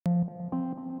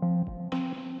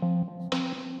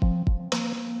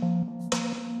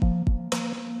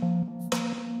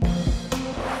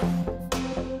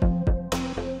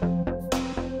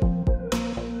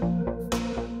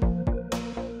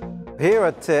Here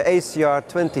at AACR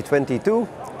 2022,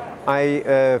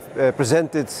 I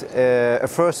presented a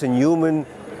first-in-human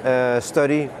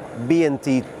study,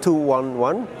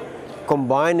 BNT211,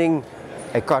 combining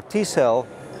a CAR-T cell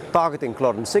targeting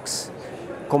CLDN6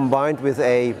 combined with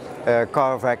a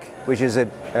CARVac, which is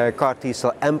a CAR-T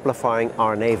cell amplifying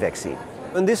RNA vaccine.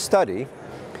 In this study,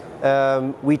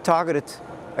 we targeted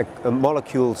a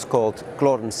molecule called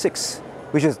CLDN6,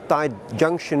 which is tight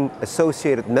junction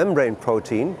associated membrane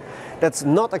protein that's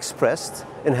not expressed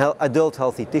in adult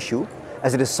healthy tissue,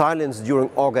 as it is silenced during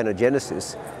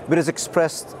organogenesis, but is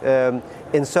expressed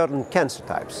in certain cancer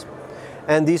types.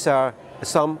 And these are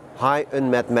some high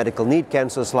unmet medical need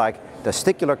cancers like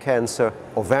testicular cancer,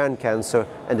 ovarian cancer,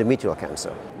 endometrial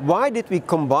cancer. Why did we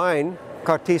combine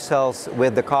CAR-T cells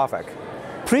with the CARVac?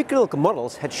 Preclinical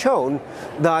models had shown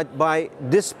that by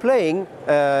displaying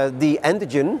the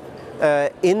antigen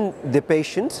in the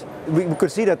patient, we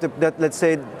could see that, let's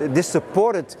say, this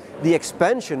supported the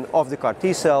expansion of the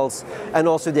CAR-T cells and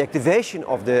also the activation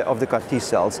of the CAR-T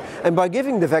cells. And by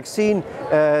giving the vaccine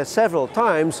several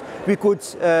times, we could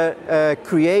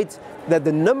create that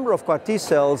the number of CAR-T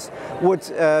cells would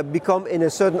become in a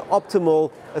certain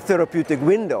optimal therapeutic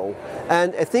window.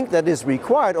 And I think that is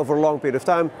required over a long period of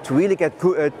time to really get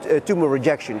tumor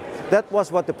rejection. That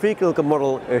was what the preclinical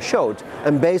model showed.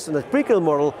 And based on that preclinical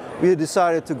model, we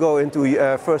decided to go into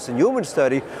a first-in-human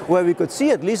study where we could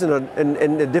see, at least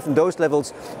in the different dose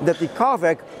levels, that the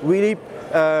CARVac really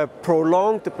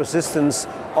prolonged the persistence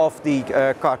of the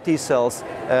CAR-T cells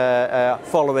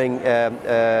following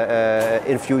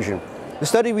infusion. The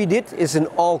study we did is in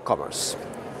all comers,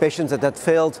 patients that had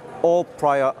failed all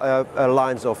prior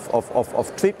lines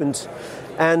of treatment,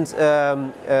 and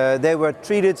they were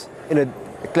treated in a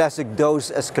classic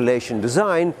dose escalation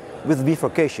design with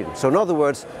bifurcation. So in other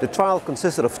words, the trial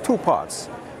consisted of two parts.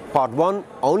 Part one,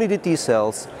 only the T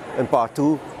cells, and part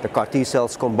two, the CAR-T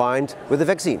cells combined with the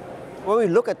vaccine. When we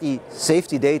look at the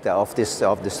safety data of the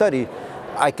study,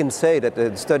 I can say that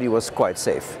the study was quite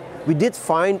safe. We did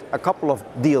find a couple of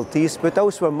DLTs, but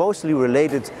those were mostly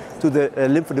related to the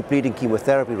lymphodepleting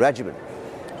chemotherapy regimen.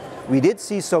 We did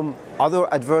see some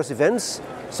other adverse events,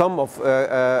 some of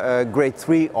grade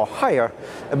 3 or higher,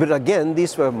 but again,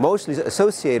 these were mostly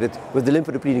associated with the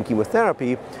lymphodepleting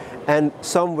chemotherapy, and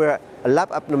some were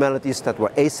lab abnormalities that were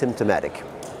asymptomatic.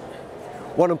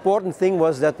 One important thing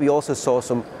was that we also saw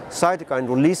some cytokine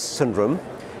release syndrome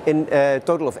in a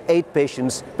total of 8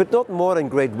 patients, but not more than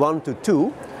grade 1 to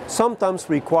 2, sometimes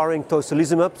requiring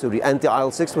tocilizumab, so the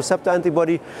anti-IL-6 receptor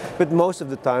antibody, but most of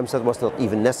the times that was not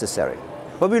even necessary.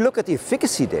 When we look at the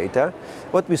efficacy data,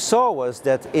 what we saw was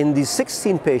that in the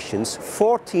 16 patients,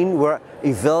 14 were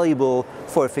evaluable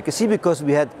for efficacy because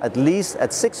we had at least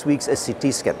at 6 weeks a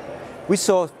CT scan. We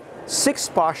saw 6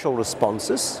 partial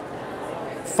responses,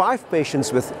 5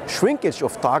 patients with shrinkage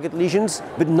of target lesions,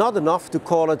 but not enough to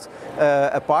call it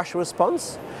a partial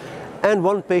response, and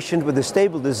 1 patient with a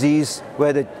stable disease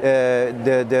where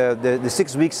the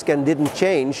 6 week scan didn't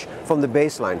change from the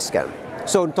baseline scan.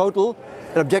 So in total,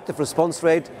 an objective response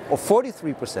rate of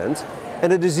 43%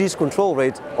 and a disease control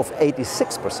rate of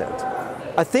 86%.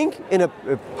 I think in a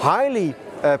highly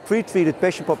pre-treated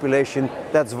patient population,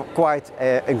 that's quite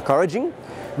encouraging.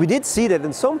 We did see that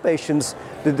in some patients,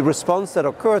 the response that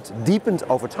occurred deepened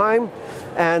over time,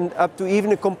 and up to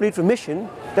even a complete remission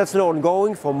that's now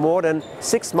ongoing for more than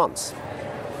 6 months.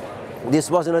 This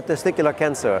was in a testicular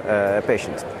cancer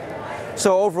patient.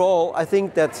 So overall, I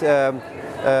think that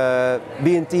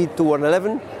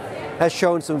BNT211 has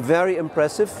shown some very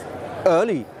impressive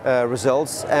early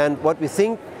results, and what we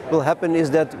think will happen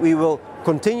is that we will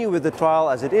continue with the trial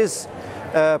as it is,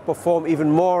 perform even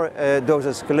more dose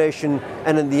escalation,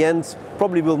 and in the end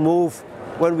probably will move,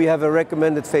 when we have a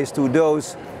recommended phase 2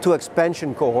 dose, to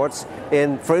expansion cohorts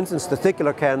in, for instance,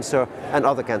 testicular cancer and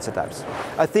other cancer types.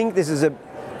 I think this is a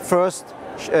first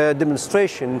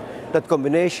demonstration that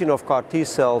combination of CAR-T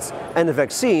cells and a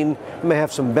vaccine may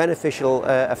have some beneficial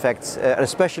effects,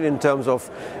 especially in terms of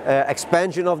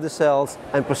expansion of the cells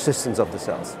and persistence of the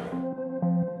cells.